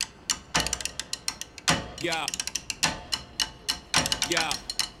Yeah. Yeah.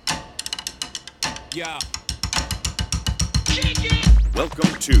 Yeah.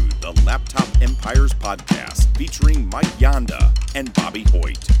 Welcome to the Laptop Empires podcast featuring Mike Yanda and Bobby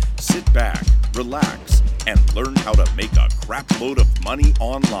Hoyt. Sit back, relax, and learn how to make a crap load of money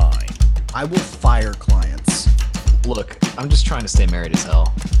online. I will fire clients. Look, I'm just trying to stay married as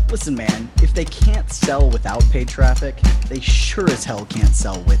hell. Listen, man, if they can't sell without paid traffic, they sure as hell can't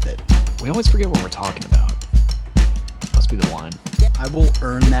sell with it. We always forget what we're talking about. Must be the wine. I will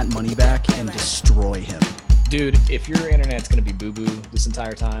earn that money back and destroy him. Dude, if your internet's going to be boo-boo this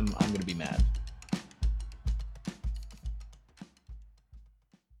entire time, I'm going to be mad.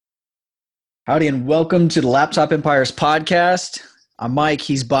 Howdy, and welcome to the Laptop Empires podcast. I'm Mike,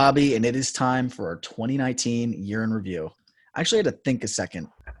 he's Bobby, and it is time for our 2019 year in review. I actually had to think a second.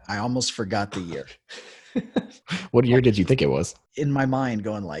 I almost forgot the year. What year did you think it was? In my mind,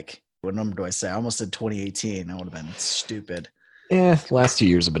 going like, what number do I say? I almost said 2018. That would have been stupid. Last 2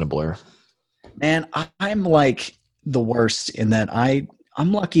 years have been a blur. Man, I'm like the worst in that I'm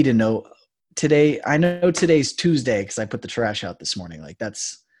lucky to know today. I know today's Tuesday because I put the trash out this morning.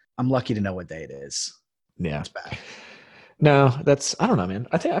 I'm lucky to know what day it is. Yeah. It's bad. No, I don't know, man.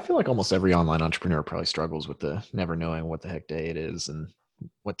 I feel like almost every online entrepreneur probably struggles with the never knowing what the heck day it is and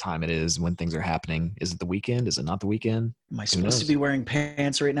what time it is, when things are happening. Is it the weekend? Is it not the weekend? Am I supposed to be wearing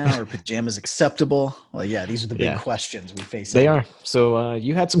pants right now? Or pajamas acceptable? Well, yeah, these are the big questions we face. They are. So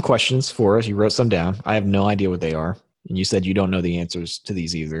you had some questions for us. You wrote some down. I have no idea what they are. And you said you don't know the answers to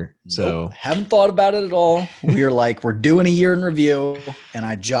these either. So Nope, haven't thought about it at all. We're doing a year in review, and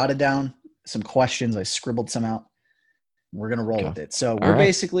I jotted down some questions. I scribbled some out. We're going to roll with it. So we're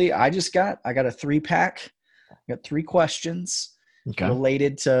basically, I got a 3-pack. I got 3 questions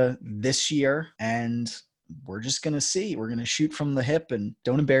related to this year, and we're just going to see. We're going to shoot from the hip, and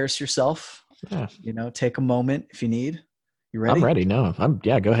don't embarrass yourself. Yeah. Take a moment if you need. You ready? I'm ready. No,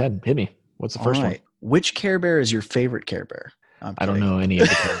 go ahead. Hit me. What's the first one? Which Care Bear is your favorite Care Bear? I don't know any of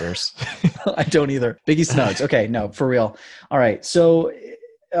the Care Bears. I don't either. Biggie Snugs. Okay, no, for real. All right. So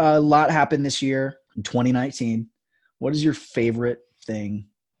a lot happened this year in 2019. What is your favorite thing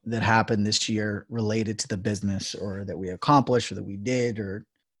that happened this year related to the business, or that we accomplished, or that we did, or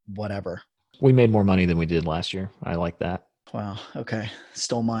whatever? We made more money than we did last year. I like that. Wow. Okay.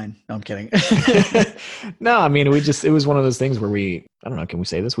 Stole mine. No, I'm kidding. No, I mean, it was one of those things where I don't know, can we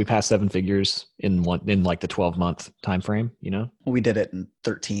say this? We passed 7 figures in like the 12-month time frame, We did it in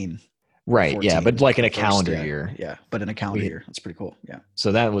 13. Right. 14, yeah. But like in a calendar year. year. Yeah. But in a calendar year. That's pretty cool. Yeah.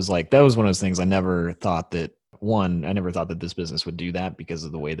 So that was one of those things. I never thought that this business would do that because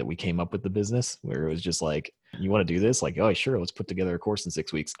of the way that we came up with the business, where it was just like, you want to do this? Like, oh, sure. Let's put together a course in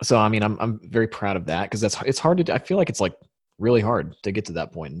 6 weeks. So, I mean, I'm very proud of that because it's hard to do. I feel like it's like really hard to get to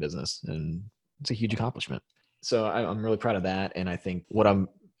that point in business, and it's a huge accomplishment. So I'm really proud of that. And I think what I'm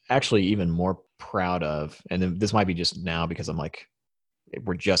actually even more proud of, and then this might be just now because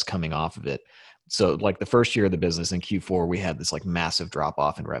we're just coming off of it. So like the first year of the business in Q4, we had this like massive drop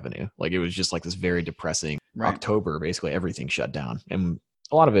off in revenue. Like it was just like this very depressing October, basically everything shut down. And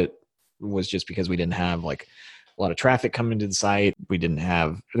a lot of it was just because we didn't have like a lot of traffic coming to the site. We just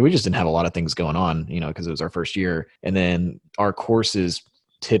didn't have a lot of things going on, because it was our first year. And then our courses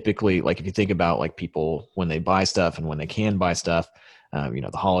typically, like if you think about like people when they buy stuff and when they can buy stuff, the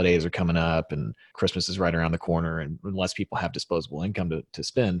holidays are coming up and Christmas is right around the corner, and less people have disposable income to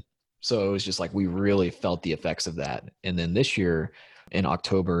spend. So it was just like we really felt the effects of that. And then this year in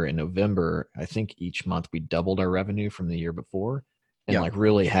October and November, I think each month we doubled our revenue from the year before, and like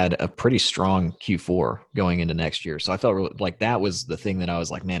really had a pretty strong Q4 going into next year. So I felt really, like that was the thing that I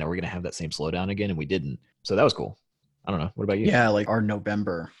was like, man, are we going to have that same slowdown again? And we didn't. So that was cool. I don't know. What about you? Yeah, like our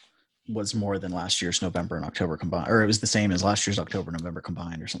November was more than last year's November and October combined, or it was the same as last year's October and November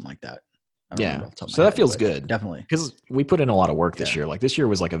combined, or something like that. Yeah. So that feels good. Definitely. Because we put in a lot of work this year. Like this year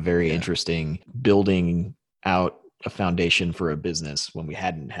was like a very interesting building out a foundation for a business when we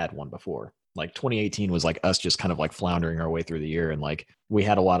hadn't had one before. Like 2018 was like us just kind of like floundering our way through the year, and like we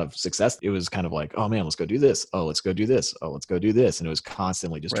had a lot of success. It was kind of like, oh man, let's go do this. Oh, let's go do this. Oh, let's go do this. And it was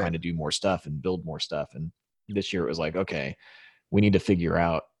constantly just trying to do more stuff and build more stuff. And this year it was like, okay, we need to figure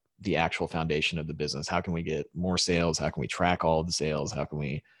out the actual foundation of the business. How can we get more sales? How can we track all of the sales? How can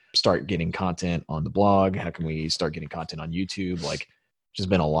we start getting content on the blog? How can we start getting content on YouTube? Like, just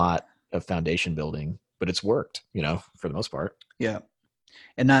been a lot of foundation building, but it's worked, for the most part. Yeah.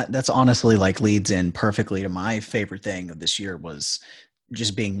 And that's honestly like leads in perfectly to my favorite thing of this year was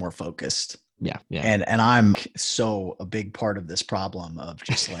just being more focused. Yeah. And I'm so a big part of this problem of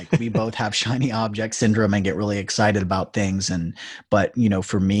just like, we both have shiny object syndrome and get really excited about things. But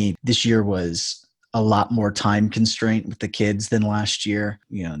for me, this year was a lot more time constraint with the kids than last year.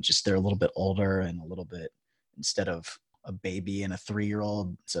 Just they're a little bit older and a little bit, instead of a baby and a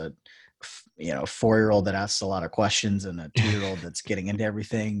 3-year-old, it's a 4-year-old that asks a lot of questions and a 2-year-old that's getting into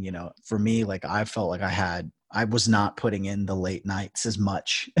everything. For me, like I felt like I was not putting in the late nights as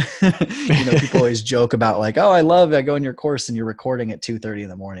much. People always joke about like, oh, I go in your course and you're recording at 2:30 in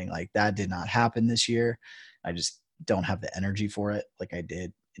the morning. Like that did not happen this year. I just don't have the energy for it like I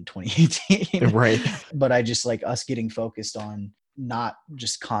did in 2018. Right. But I just like us getting focused on not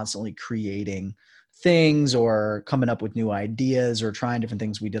just constantly creating things or coming up with new ideas or trying different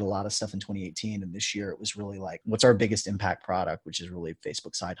things. We did a lot of stuff in 2018. And this year it was really like, what's our biggest impact product, which is really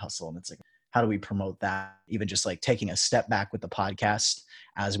Facebook Side Hustle. And it's like, how do we promote that? Even just like taking a step back with the podcast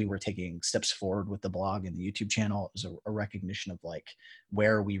as we were taking steps forward with the blog and the YouTube channel, it was a recognition of like,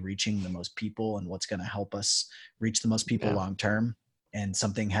 where are we reaching the most people and what's going to help us reach the most people long term. And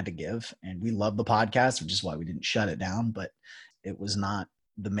something had to give. And we love the podcast, which is why we didn't shut it down, but it was not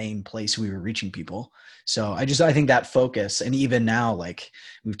the main place we were reaching people. So I think that focus, and even now, like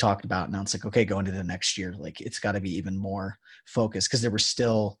we've talked about, now it's like, okay, going into the next year, like it's got to be even more focused, because there were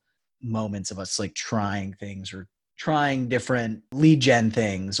still moments of us like trying things or trying different lead gen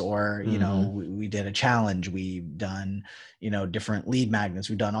things, or, we did a challenge, we've done, different lead magnets,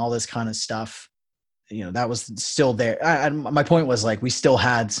 we've done all this kind of stuff. That was still there. My point was like, we still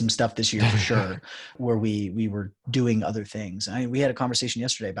had some stuff this year for sure, where we were doing other things. We had a conversation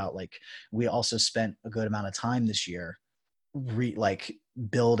yesterday about like, we also spent a good amount of time this year, like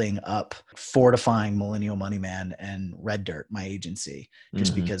building up, fortifying Millennial Money Man and Red Dirt, my agency,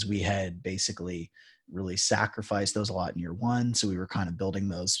 just because we had basically really sacrificed those a lot in year one. So we were kind of building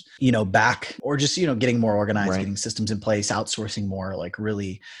those, back, or just, getting more organized, getting systems in place, outsourcing more, like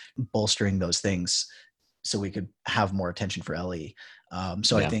really bolstering those things so we could have more attention for LE. I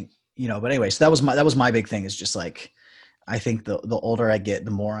think, but anyway, so that was my big thing, is just like, I think the older I get,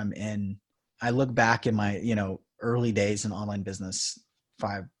 the more I'm in. I look back in my, early days in online business,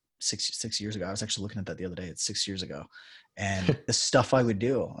 6 years ago. I was actually looking at that the other day. It's 6 years ago. And the stuff I would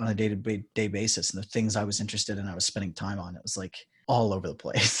do on a day-to-day basis and the things I was interested in, I was spending time on, it was like all over the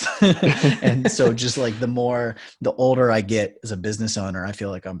place. And so just like the older I get as a business owner, I feel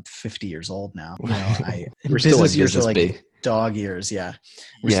like I'm 50 years old now. We're still like years are like big. Dog years. Yeah.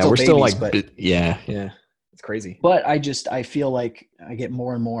 We're still like, yeah. It's crazy. But I feel like I get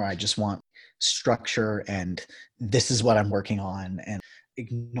more and more. I just want structure, and this is what I'm working on, and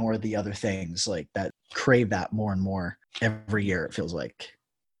ignore the other things like that, crave that more and more every year, it feels like.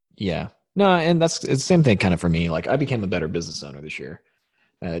 Yeah. No, and it's the same thing kind of for me. Like I became a better business owner this year,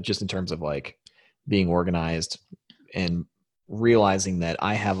 just in terms of like being organized and realizing that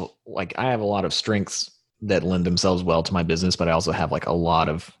I have a lot of strengths that lend themselves well to my business, but I also have like a lot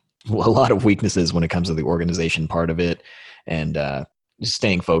of weaknesses when it comes to the organization part of it, and just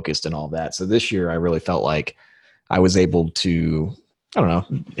staying focused and all that. So this year I really felt like I was able to, I don't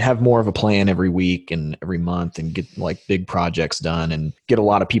know, have more of a plan every week and every month, and get like big projects done and get a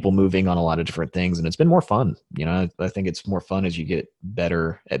lot of people moving on a lot of different things. And it's been more fun. I think it's more fun as you get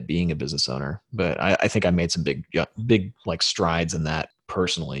better at being a business owner. But I think I made some big like strides in that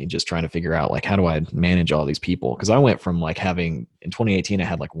personally, just trying to figure out like, how do I manage all these people? Because I went from like having, in 2018, I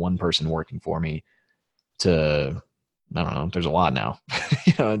had like one person working for me to, I don't know, there's a lot now,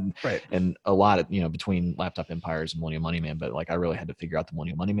 right. And a lot of, between Laptop Empires and Millennial Money Man, but like I really had to figure out the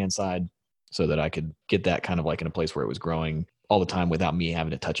Millennial Money Man side so that I could get that kind of like in a place where it was growing all the time without me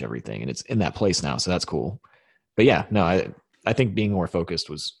having to touch everything. And it's in that place now. So that's cool. But yeah, no, I think being more focused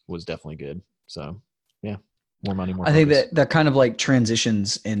was definitely good. So yeah, more money, more focus. I think that kind of like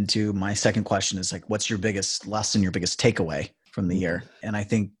transitions into my second question, is like, what's your biggest lesson, your biggest takeaway from the year? And I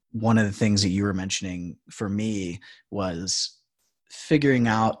think one of the things that you were mentioning for me was figuring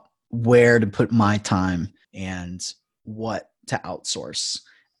out where to put my time and what to outsource.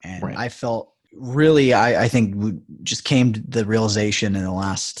 And I felt really, I think we just came to the realization in the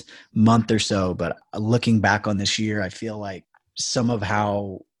last month or so, but looking back on this year, I feel like some of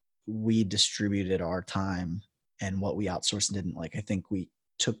how we distributed our time and what we outsourced and didn't, like, I think we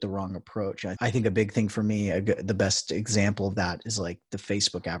took the wrong approach. I think a big thing for me, the best example of that is like the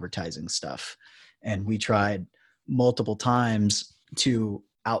Facebook advertising stuff. And we tried multiple times to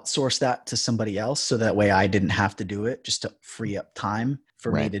outsource that to somebody else, so that way I didn't have to do it, just to free up time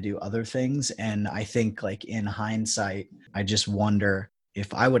for me to do other things. And I think like in hindsight, I just wonder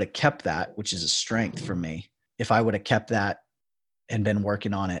if I would have kept that, which is a strength for me, if I would have kept that and been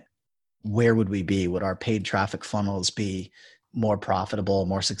working on it, where would we be? Would our paid traffic funnels be more profitable,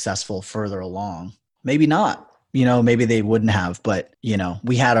 more successful, further along? Maybe not. maybe they wouldn't have, but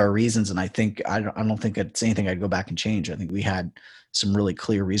we had our reasons. And I don't think it's anything I'd go back and change. I think we had some really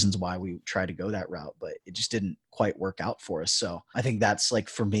clear reasons why we tried to go that route, but it just didn't quite work out for us. So I think that's like,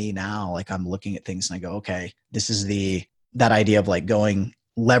 for me now, like I'm looking at things and I go, okay, this is that idea of like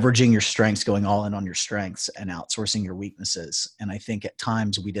leveraging your strengths, going all in on your strengths and outsourcing your weaknesses. And I think at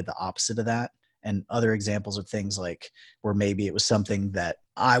times we did the opposite of that. And other examples of things like where maybe it was something that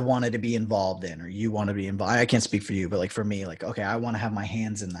I wanted to be involved in, or you want to be involved. I can't speak for you, but like for me, like, okay, I want to have my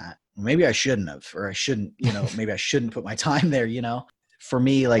hands in that. Maybe I shouldn't have, or I shouldn't, maybe I shouldn't put my time there, For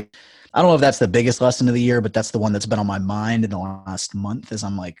me, like, I don't know if that's the biggest lesson of the year, but that's the one that's been on my mind in the last month as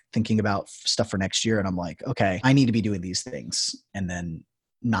I'm like thinking about stuff for next year. And I'm like, okay, I need to be doing these things and then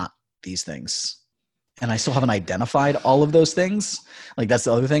not these things. And I still haven't identified all of those things. Like that's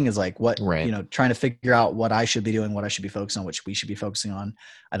the other thing is like trying to figure out what I should be doing, what I should be focusing on, which we should be focusing on.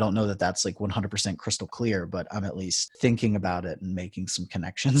 I don't know that that's like 100% crystal clear, but I'm at least thinking about it and making some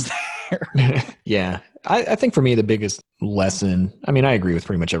connections there. Yeah. I think for me, the biggest lesson, I mean, I agree with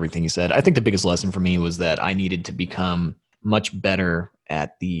pretty much everything you said. I think the biggest lesson for me was that I needed to become much better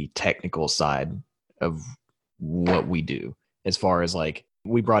at the technical side of what we do, as far as like,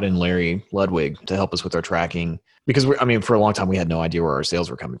 we brought in Larry Ludwig to help us with our tracking because for a long time we had no idea where our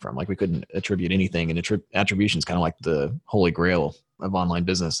sales were coming from. Like we couldn't attribute anything, and attribution is kind of like the holy grail of online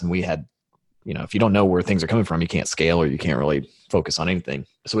business. And we had, if you don't know where things are coming from, you can't scale or you can't really focus on anything.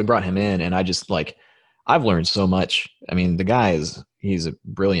 So we brought him in, and I just I've learned so much. I mean, the guy he's a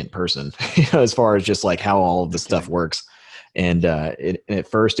brilliant person as far as just like how all of this stuff works. And at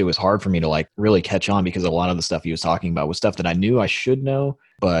first it was hard for me to like really catch on because a lot of the stuff he was talking about was stuff that I knew I should know,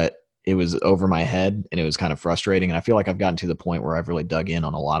 but it was over my head and it was kind of frustrating. And I feel like I've gotten to the point where I've really dug in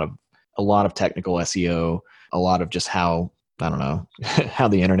on a lot of technical SEO, a lot of just how, I don't know, how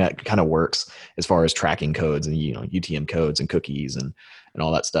the internet kind of works as far as tracking codes and, UTM codes and cookies and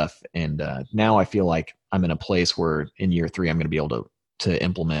all that stuff. And now I feel like I'm in a place where in year 3, I'm going to be able to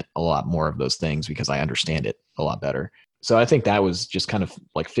implement a lot more of those things because I understand it a lot better. So I think that was just kind of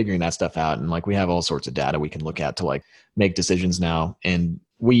like figuring that stuff out. And like, we have all sorts of data we can look at to like make decisions now. And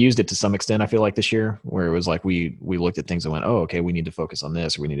we used it to some extent, I feel like this year, where it was like, we looked at things and went, oh, okay, we need to focus on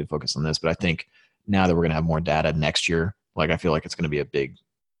this, or we need to focus on this. But I think now that we're going to have more data next year, like, I feel like it's going to be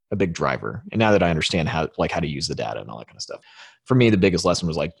a big driver. And now that I understand how to use the data and all that kind of stuff, for me, the biggest lesson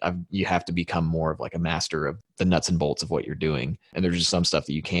was like, you have to become more of like a master of the nuts and bolts of what you're doing. And there's just some stuff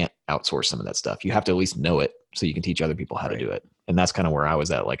that you can't outsource some of that stuff. You have to at least know it so you can teach other people how to do it. And that's kind of where I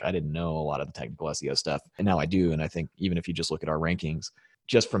was at. Like, I didn't know a lot of the technical SEO stuff, and now I do. And I think even if you just look at our rankings,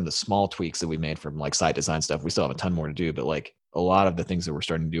 just from the small tweaks that we made from like site design stuff, we still have a ton more to do, but like a lot of the things that we're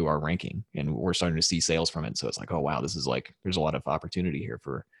starting to do are ranking, and we're starting to see sales from it. So it's like, oh wow, this is like, there's a lot of opportunity here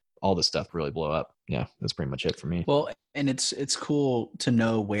for all this stuff to really blow up. Yeah, that's pretty much it for me. Well, and it's cool to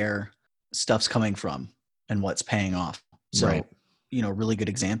know where stuff's coming from and what's paying off. So, right. A really good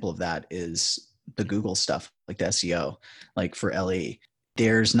example of that is the Google stuff, like the SEO, like for LE.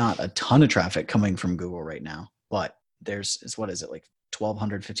 There's not a ton of traffic coming from Google right now, but what is it, like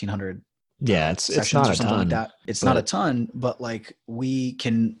 1,200, 1,500? Yeah, it's not a ton. Like that. It's not a ton, but like we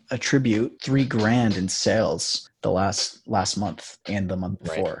can attribute $3,000 in sales the last month and the month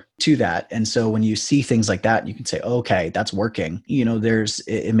before to that. And so when you see things like that, you can say, okay, that's working.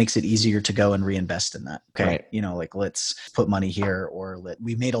 It makes it easier to go and reinvest in that. Okay. Right. Like let's put money here, or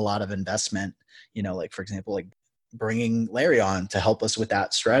we made a lot of investment, like for example, like bringing Larry on to help us with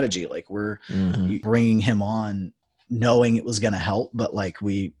that strategy. Like we're bringing him on knowing it was going to help, but like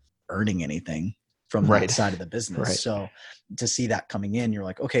we earning anything from that side of the business. Right. So to see that coming in, you're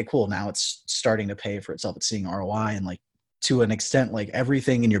like, okay, cool. Now it's starting to pay for itself. It's seeing ROI. And like to an extent, like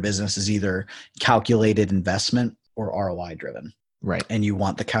everything in your business is either calculated investment or ROI driven. Right. And you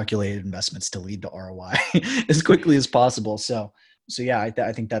want the calculated investments to lead to ROI as quickly as possible. So yeah,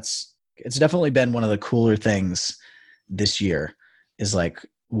 I think it's definitely been one of the cooler things this year is like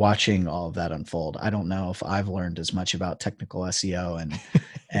watching all of that unfold. I don't know if I've learned as much about technical SEO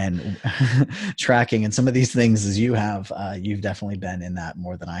and tracking and some of these things as you have. You've definitely been in that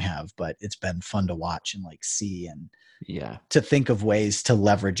more than I have, but it's been fun to watch and like see and to think of ways to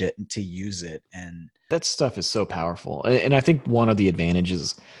leverage it and to use it. And that stuff is so powerful. And I think one of the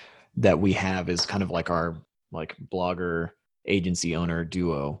advantages that we have is kind of like our like blogger agency owner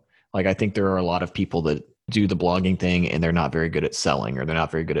duo. Like, I think there are a lot of people that do the blogging thing and they're not very good at selling, or they're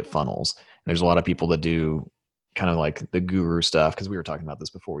not very good at funnels. And there's a lot of people that do kind of like the guru stuff, because we were talking about this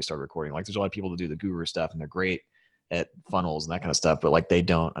before we started recording. Like, there's a lot of people that do the guru stuff and they're great at funnels and that kind of stuff, but like they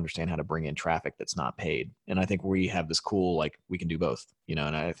don't understand how to bring in traffic that's not paid. And I think we have this cool, like we can do both, you know,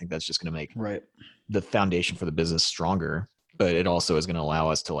 and I think that's just going to make the foundation for the business stronger, but it also is going to allow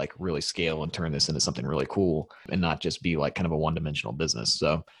us to like really scale and turn this into something really cool and not just be like kind of a one-dimensional business.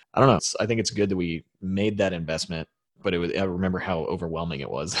 So I don't know. I think it's good that we made that investment, but I remember how overwhelming it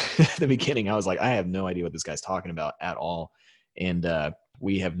was at the beginning. I was like, I have no idea what this guy's talking about at all. And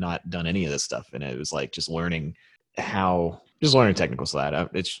we have not done any of this stuff. And it was like just learning technical side.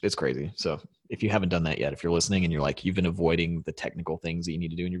 It's crazy. So if you haven't done that yet, if you're listening and you're like, you've been avoiding the technical things that you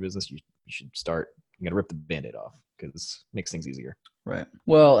need to do in your business, you should start. You got to rip the Band-Aid off because it makes things easier. Right.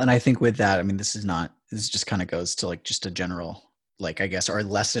 Well, and I think with that, I mean, this just kind of goes to like just a general, like, I guess our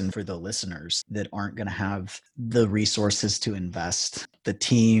lesson for the listeners that aren't going to have the resources to invest, the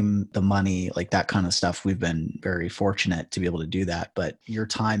team, the money, like that kind of stuff. We've been very fortunate to be able to do that, but your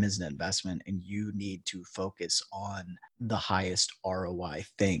time is an investment and you need to focus on the highest ROI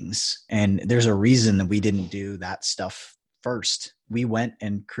things. And there's a reason that we didn't do that stuff first. We went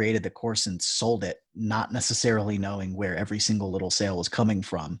and created the course and sold it, not necessarily knowing where every single little sale was coming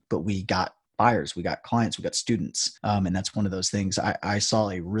from, but we got buyers, we got clients, we got students. And that's one of those things. I saw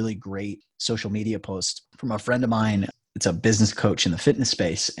a really great social media post from a friend of mine. It's a business coach in the fitness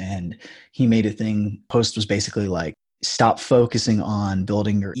space. And he made a post was basically like, stop focusing on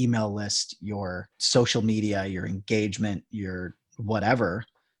building your email list, your social media, your engagement, your whatever.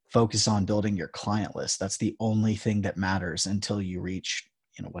 Focus on building your client list. That's the only thing that matters until you reach,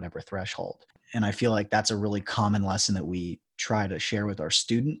 whatever threshold. And I feel like that's a really common lesson that we try to share with our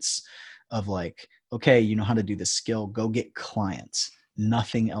students of like, okay, you know how to do this skill, go get clients.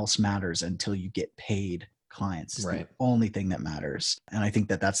 Nothing else matters until you get paid clients. It's the only thing that matters. And I think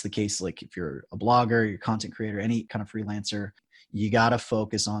that that's the case. Like if you're a blogger, you're a content creator, any kind of freelancer, you got to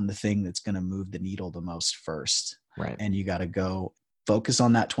focus on the thing that's going to move the needle the most first. Right. And you got to go focus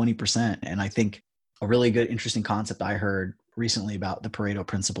on that 20%. And I think a really good, interesting concept I heard recently about the Pareto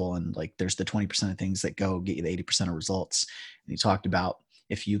principle, and like there's the 20% of things that get you the 80% of results. And he talked about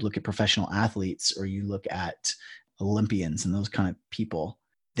if you look at professional athletes or you look at Olympians and those kind of people,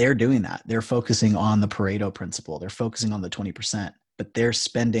 they're doing that. They're focusing on the Pareto principle. They're focusing on the 20%, but they're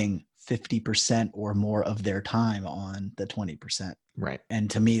spending 50% or more of their time on the 20%. Right. And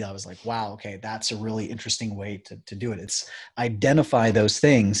to me, I was like, wow, okay, that's a really interesting way to do it. It's identify those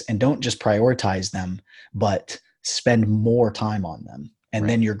things and don't just prioritize them, but spend more time on them. And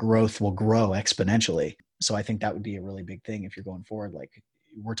then your growth will grow exponentially. So I think that would be a really big thing if you're going forward. Like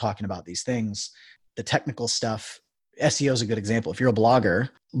we're talking about these things, the technical stuff. SEO is a good example. If you're a blogger,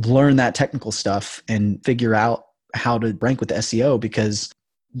 learn that technical stuff and figure out how to rank with the SEO, because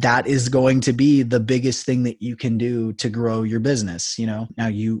that is going to be the biggest thing that you can do to grow your business. Now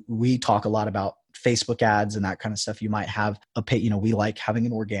we talk a lot about Facebook ads and that kind of stuff. You might have a paid, we like having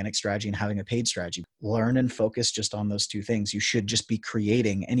an organic strategy and having a paid strategy. Learn and focus just on those two things. You should just be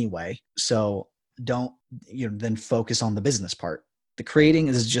creating anyway. So don't, then focus on the business part. The creating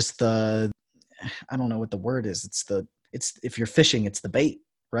is just I don't know what the word is. It's if you're fishing, it's the bait,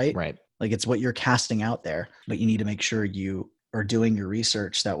 right? Right. Like it's what you're casting out there, but you need to make sure you are doing your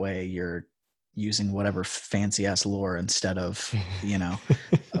research. That way you're using whatever fancy ass lure instead of,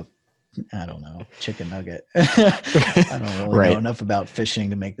 I don't know, chicken nugget. I don't really know enough about fishing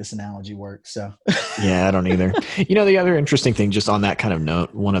to make this analogy work. So yeah, I don't either. The other interesting thing, just on that kind of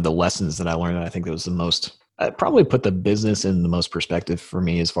note, one of the lessons that I learned that I think that was the most, probably put the business in the most perspective for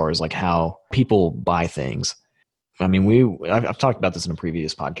me as far as like how people buy things. I mean, I've talked about this in a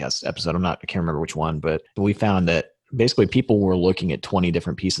previous podcast episode. I can't remember which one, but we found that basically people were looking at 20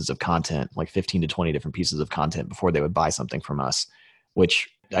 different pieces of content, like 15 to 20 different pieces of content before they would buy something from us, which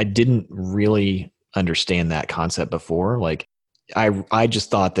I didn't really understand that concept before. Like I just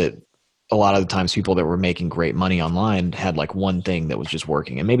thought that a lot of the times people that were making great money online had like one thing that was just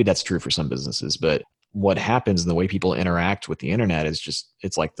working. And maybe that's true for some businesses, but what happens in the way people interact with the internet is just,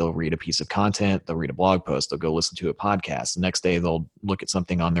 it's like they'll read a piece of content, they'll read a blog post, they'll go listen to a podcast. The next day they'll look at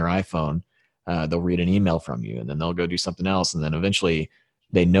something on their iPhone, they'll read an email from you, and then they'll go do something else. And then eventually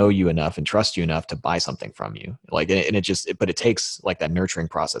they know you enough and trust you enough to buy something from you. Like, and but it takes like that nurturing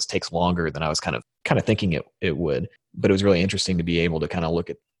process takes longer than I was kind of thinking it would. But it was really interesting to be able to kind of look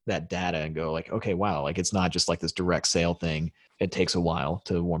at that data and go like, okay, wow, like it's not just like this direct sale thing. It takes a while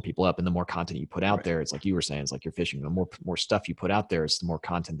to warm people up. And the more content you put out there, it's like you were saying, it's like you're fishing. The more stuff you put out there, it's the more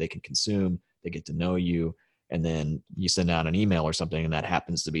content they can consume. They get to know you. And then you send out an email or something, and that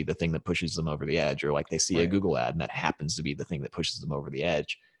happens to be the thing that pushes them over the edge. Or like they see a Google ad, and that happens to be the thing that pushes them over the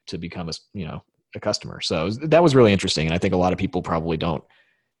edge to become a customer. So that was really interesting. And I think a lot of people probably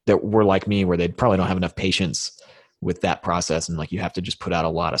that were like me, where they probably don't have enough patience with that process. And like, you have to just put out a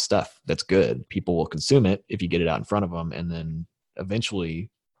lot of stuff that's good. People will consume it if you get it out in front of them. And then eventually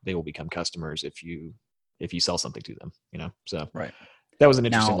they will become customers if you sell something to them, So right. That was an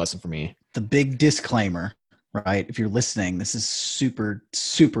interesting lesson for me. The big disclaimer, right? If you're listening, this is super,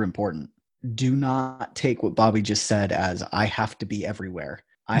 super important. Do not take what Bobby just said as I have to be everywhere.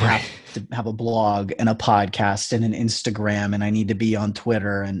 I have to have a blog and a podcast and an Instagram, and I need to be on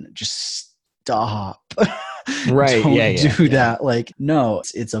Twitter, and just stop. Right. Don't do that. Like, no,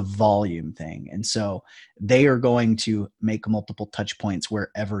 it's a volume thing. And so they are going to make multiple touch points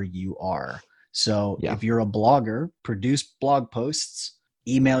wherever you are. So if you're a blogger, produce blog posts,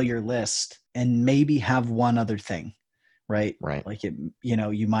 email your list, and maybe have one other thing, right? Like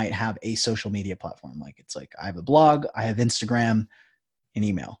you might have a social media platform. Like it's like, I have a blog, I have Instagram and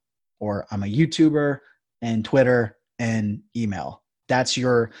email, or I'm a YouTuber and Twitter and email. That's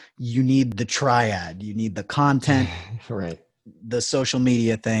you need the triad. You need the content, right? The social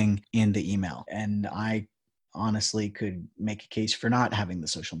media thing, and the email. And I honestly could make a case for not having the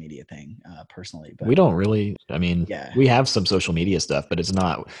social media thing personally, but we don't really, we have some social media stuff, but it's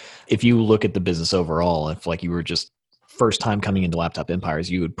not, if you look at the business overall, if like you were just first time coming into Laptop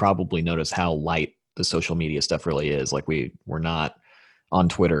Empires, you would probably notice how light the social media stuff really is. Like we're not on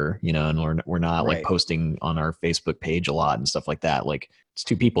Twitter, and we're not like posting on our Facebook page a lot and stuff like that. Like it's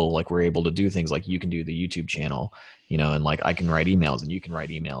two people, like we're able to do things like you can do the YouTube channel, and like I can write emails and you can write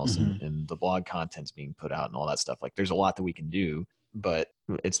emails, and the blog content's being put out and all that stuff. Like there's a lot that we can do, but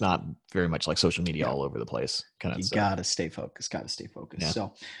it's not very much like social media all over the place kind of stuff. You gotta stay focused. Yeah.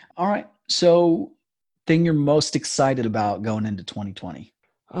 So, all right. So thing you're most excited about going into 2020?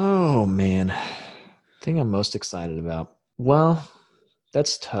 Oh man. Thing I'm most excited about. Well,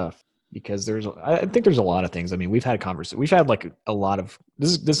 that's tough because I think there's a lot of things. I mean, we've had like a lot of,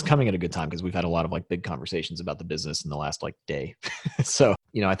 this is coming at a good time because we've had a lot of like big conversations about the business in the last like day. So,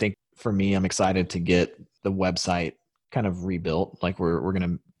 I think for me, I'm excited to get the website kind of rebuilt. Like we're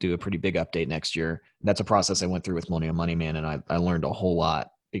going to do a pretty big update next year. That's a process I went through with Millennial Money Man, and I learned a whole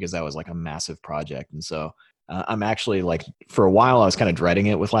lot because that was like a massive project. And so I'm actually like, for a while I was kind of dreading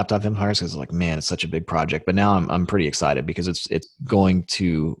it with Laptop Empires because like, man, it's such a big project. But now I'm pretty excited because it's going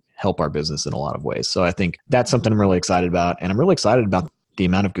to help our business in a lot of ways. So I think that's something I'm really excited about, and I'm really excited about the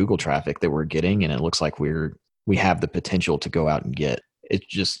amount of Google traffic that we're getting, and it looks like we have the potential to go out and get. It's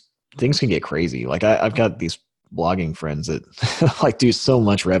just, things can get crazy. Like I've got these blogging friends that like do so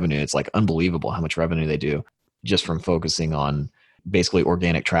much revenue. It's like unbelievable how much revenue they do just from focusing on basically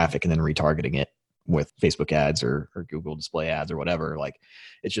organic traffic and then retargeting it with Facebook ads or Google display ads or whatever. Like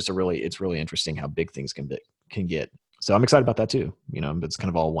it's just it's really interesting how big things can get. So I'm excited about that too. But it's kind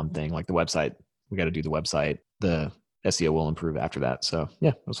of all one thing. Like the website, we got to do the website. The SEO will improve after that. So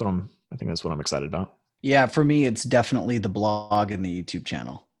yeah, I think that's what I'm excited about. Yeah. For me, it's definitely the blog and the YouTube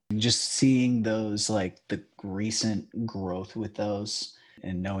channel. Just seeing those, like the recent growth with those,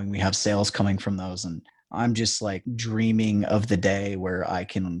 and knowing we have sales coming from those. And I'm just like dreaming of the day where I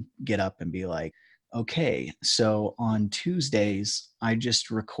can get up and be like, okay, so on Tuesdays, I just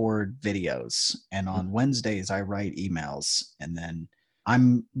record videos, and on Wednesdays, I write emails. And then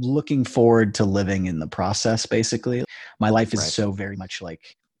I'm looking forward to living in the process, basically. My life is so very much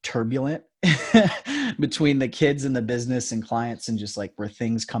like turbulent between the kids and the business and clients, and just like where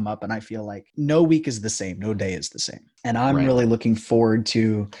things come up. And I feel like no week is the same, no day is the same. And I'm really looking forward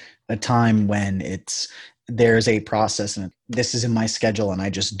to a time when there's a process and this is in my schedule and I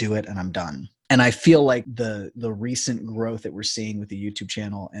just do it and I'm done. And I feel like the recent growth that we're seeing with the YouTube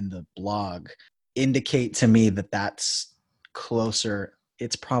channel and the blog indicate to me that that's closer.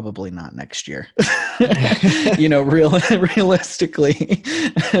 It's probably not next year, realistically,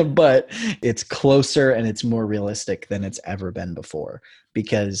 but it's closer and it's more realistic than it's ever been before,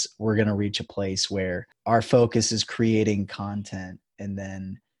 because we're going to reach a place where our focus is creating content, and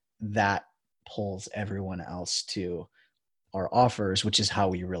then that pulls everyone else to our offers, which is how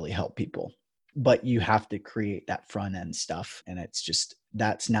we really help people. But you have to create that front end stuff. And it's just,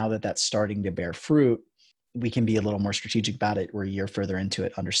 now that that's starting to bear fruit, we can be a little more strategic about it. We're a year further into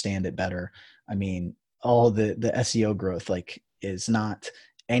it, understand it better. I mean, all the SEO growth is not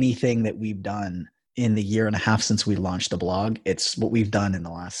anything that we've done in the year and a half since we launched the blog. It's what we've done in the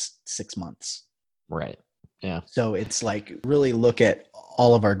last 6 months. Right. Yeah. So it's like, really look at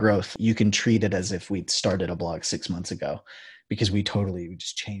all of our growth. You can treat it as if we'd started a blog 6 months ago, because we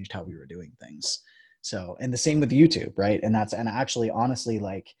just changed how we were doing things. So, and the same with YouTube, right? And actually, honestly,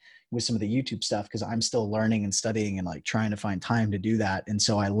 like with some of the YouTube stuff, because I'm still learning and studying and like trying to find time to do that. And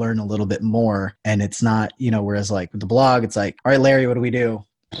so I learn a little bit more, and it's not, whereas like with the blog, it's like, all right, Larry, what do we do?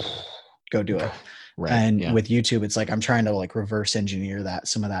 Go do it. Right. And with YouTube, it's like I'm trying to like reverse engineer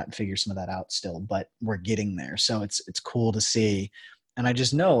some of that and figure some of that out still, but we're getting there. So it's cool to see. And I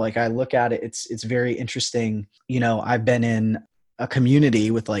just know, like, I look at it, it's very interesting. I've been in a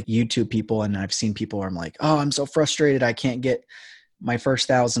community with like YouTube people, and I've seen people where I'm like, oh, I'm so frustrated. I can't get my first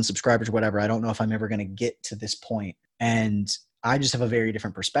 1,000 subscribers, whatever. I don't know if I'm ever going to get to this point. And I just have a very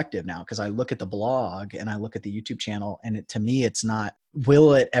different perspective now, because I look at the blog and I look at the YouTube channel, and to me, it's not,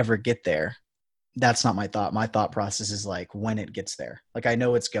 will it ever get there? That's not my thought. My thought process is like, when it gets there, like, I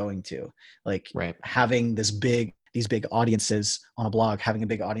know it's going to, like, having these big audiences on a blog, having a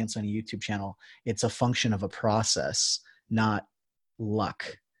big audience on a YouTube channel, it's a function of a process, not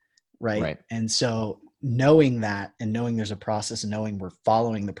luck. Right. And so knowing that, and knowing there's a process, and knowing we're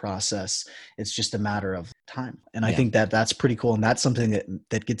following the process, it's just a matter of time. And I think that that's pretty cool. And that's something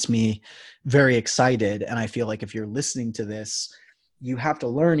that gets me very excited. And I feel like if you're listening to this, you have to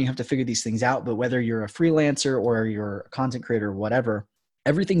learn, you have to figure these things out. But whether you're a freelancer or you're a content creator or whatever,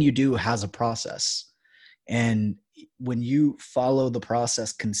 everything you do has a process. And when you follow the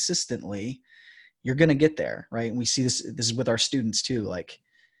process consistently, you're going to get there. Right. And we see this is with our students too. Like,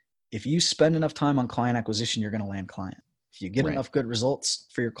 if you spend enough time on client acquisition, you're going to land client. If you get enough good results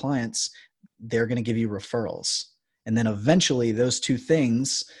for your clients, they're going to give you referrals. And then eventually those two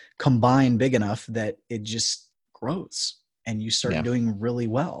things combine big enough that it just grows and you start doing really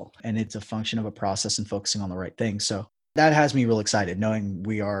well. And it's a function of a process and focusing on the right things. So that has me real excited, knowing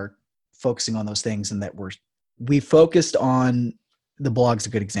we are focusing on those things, and that we focused on the blog's a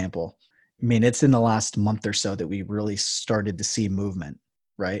good example. I mean, it's in the last month or so that we really started to see movement.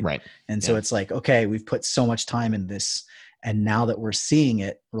 Right. And so it's like, okay, we've put so much time in this, and now that we're seeing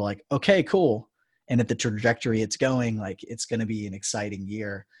it, we're like, okay, cool. And at the trajectory it's going, like, it's going to be an exciting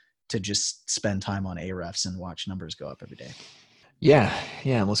year to just spend time on Ahrefs and watch numbers go up every day. Yeah.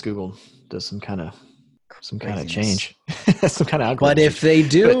 Unless Google does some kind of change, some kind of algorithm. But if they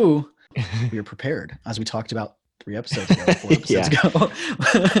do, we're prepared, as we talked about 4 episodes ago.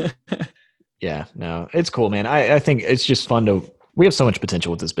 Yeah, no, it's cool, man. I think it's just fun we have so much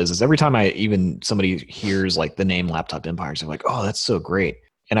potential with this business. Every time somebody hears like the name Laptop Empires, they're like, oh, that's so great.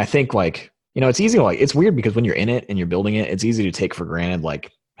 And I think, like, it's easy, like, it's weird because when you're in it and you're building it, it's easy to take for granted,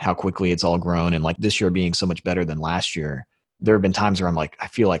 like, how quickly it's all grown. And like this year being so much better than last year, there have been times where I'm like, I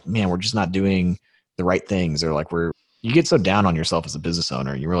feel like, man, we're just not doing the right things. Or like you get so down on yourself as a business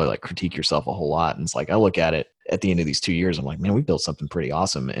owner, you really like critique yourself a whole lot. And it's like, I look at it at the end of these 2 years, I'm like, man, we built something pretty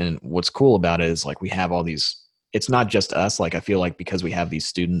awesome. And what's cool about it is, like, we have all these, it's not just us. Like, I feel like because we have these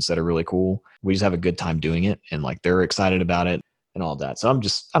students that are really cool, we just have a good time doing it, and like they're excited about it and all that. So I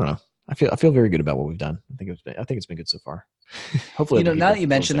don't know. I feel very good about what we've done. I think it's been good so far. Hopefully, now that you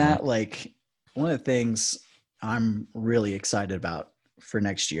mention that, like, one of the things I'm really excited about for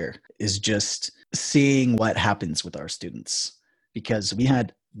next year is just seeing what happens with our students, because we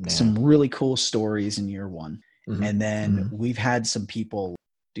had some really cool stories in year one. Mm-hmm. And then we've had some people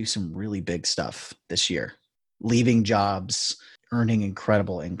do some really big stuff this year, leaving jobs, earning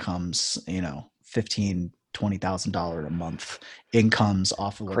incredible incomes, $15,000-$20,000 a month incomes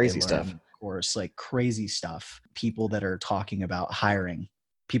off of what crazy they stuff. Learn, of course, like crazy stuff. People that are talking about hiring,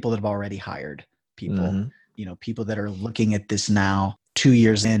 people that have already hired people, people that are looking at this now 2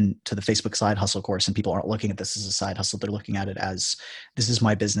 years into the Facebook side hustle course, and people aren't looking at this as a side hustle. They're looking at it as, this is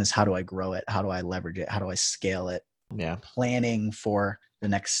my business. How do I grow it? How do I leverage it? How do I scale it? Yeah. Planning for the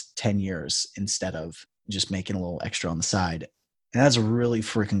next 10 years instead of just making a little extra on the side. And that's really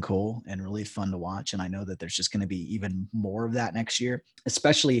freaking cool and really fun to watch. And I know that there's just going to be even more of that next year,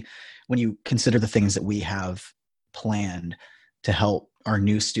 especially when you consider the things that we have planned to help our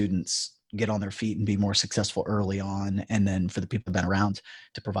new students get on their feet and be more successful early on. And then for the people who've been around,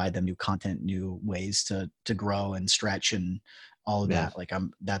 to provide them new content, new ways to grow and stretch and all of that. Like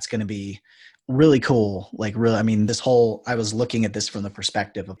that's going to be really cool. Like really, I mean, I was looking at this from the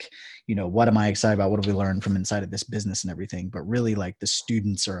perspective of, what am I excited about? What have we learned from inside of this business and everything? But really, like, the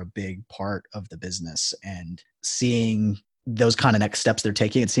students are a big part of the business, and seeing those kind of next steps they're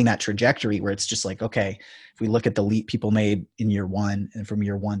taking and seeing that trajectory where it's just like, okay, if we look at the leap people made in year one and from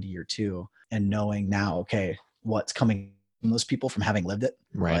year 1 to year 2, and knowing now, okay, what's coming from those people from having lived it,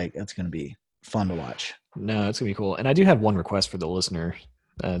 right? Like, it's going to be fun to watch. No, it's gonna be cool. And I do have one request for the listeners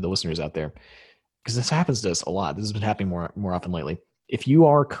out there, because this happens to us a lot. This has been happening more often lately. If you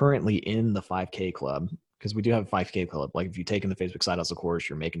are currently in the 5K club, because we do have a 5K club, like if you've taken the Facebook Side Hustle course,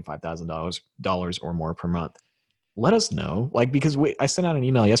 you're making $5,000 or more per month. let us know. Like, because I sent out an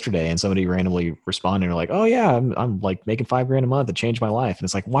email yesterday and somebody randomly responded and like, oh yeah, I'm like making $5,000 a month. It changed my life. And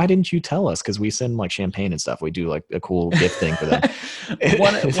it's like, why didn't you tell us? Cause we send like champagne and stuff. We do like a cool gift thing for them.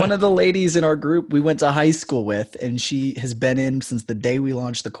 One of the ladies in our group we went to high school with, and she has been in since the day we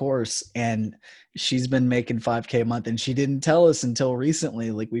launched the course, and she's been making $5,000 a month, and she didn't tell us until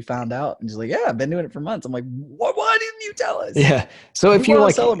recently. Like, we found out, and she's like, yeah, I've been doing it for months. I'm like, what? Why didn't you tell us? Yeah. So if you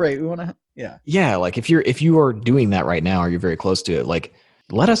like celebrate, we want to, yeah. Like if you are doing that right now, or you're very close to it, like,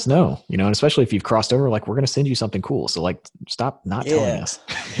 let us know, and especially if you've crossed over, like, we're going to send you something cool. So like, stop not telling us.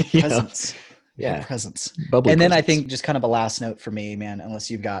 Presents. Yeah. Presents. Bubbly and then presents. I think just kind of a last note for me, man,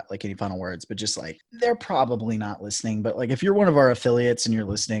 unless you've got like any final words, but just like, they're probably not listening, but like, if you're one of our affiliates and you're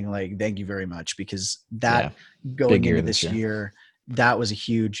listening, like, thank you very much, because that going into this year, that was a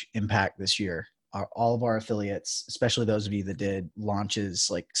huge impact this year. All of our affiliates, especially those of you that did launches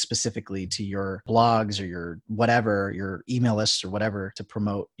like specifically to your blogs or your whatever, your email lists or whatever, to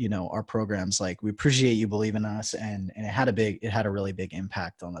promote, our programs. Like, we appreciate you believing in us, and it had a really big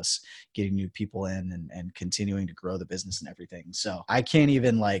impact on us getting new people in and continuing to grow the business and everything. So I can't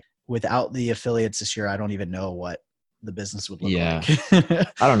even, like, without the affiliates this year, I don't even know what the business would look like.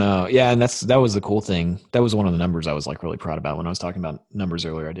 I don't know. Yeah. And that was the cool thing. That was one of the numbers I was like really proud about when I was talking about numbers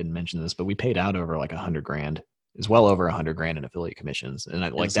earlier. I didn't mention this, but we paid out over like $100,000. It's well over $100,000 in affiliate commissions. And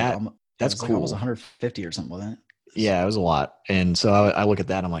that's cool. Almost 150 or something, wasn't it? Yeah, it was a lot. And so I look at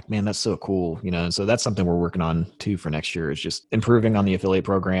that, I'm like, man, that's so cool. And so that's something we're working on too for next year, is just improving on the affiliate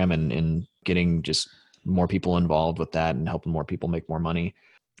program and getting just more people involved with that and helping more people make more money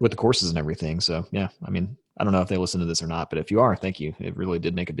with the courses and everything. So yeah, I mean, I don't know if they listen to this or not, but if you are, thank you. It really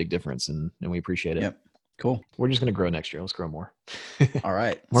did make a big difference, and we appreciate it. Yep. Cool. We're just going to grow next year. Let's grow more. All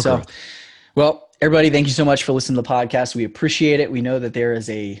right. More growth. Well, everybody, thank you so much for listening to the podcast. We appreciate it. We know that there is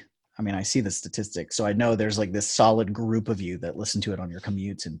I see the statistics, so I know there's like this solid group of you that listen to it on your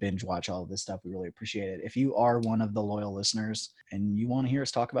commutes and binge watch all of this stuff. We really appreciate it. If you are one of the loyal listeners and you want to hear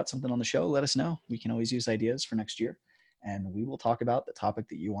us talk about something on the show, let us know. We can always use ideas for next year, and we will talk about the topic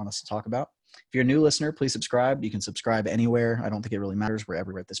that you want us to talk about. If you're a new listener, please subscribe. You can subscribe anywhere. I don't think it really matters. We're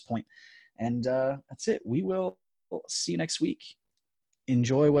everywhere at this point. And that's it. We will see you next week.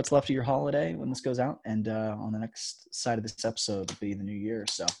 Enjoy what's left of your holiday when this goes out. And on the next side of this episode will be the new year.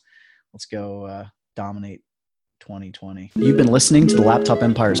 So let's go dominate 2020. You've been listening to the Laptop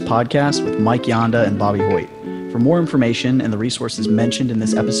Empires podcast with Mike Yanda and Bobby Hoyt. For more information and the resources mentioned in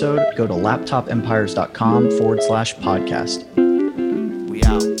this episode, go to laptopempires.com/podcast. We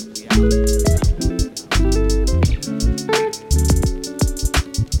out.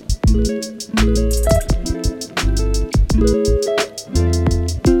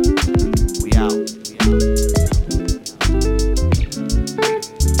 We out.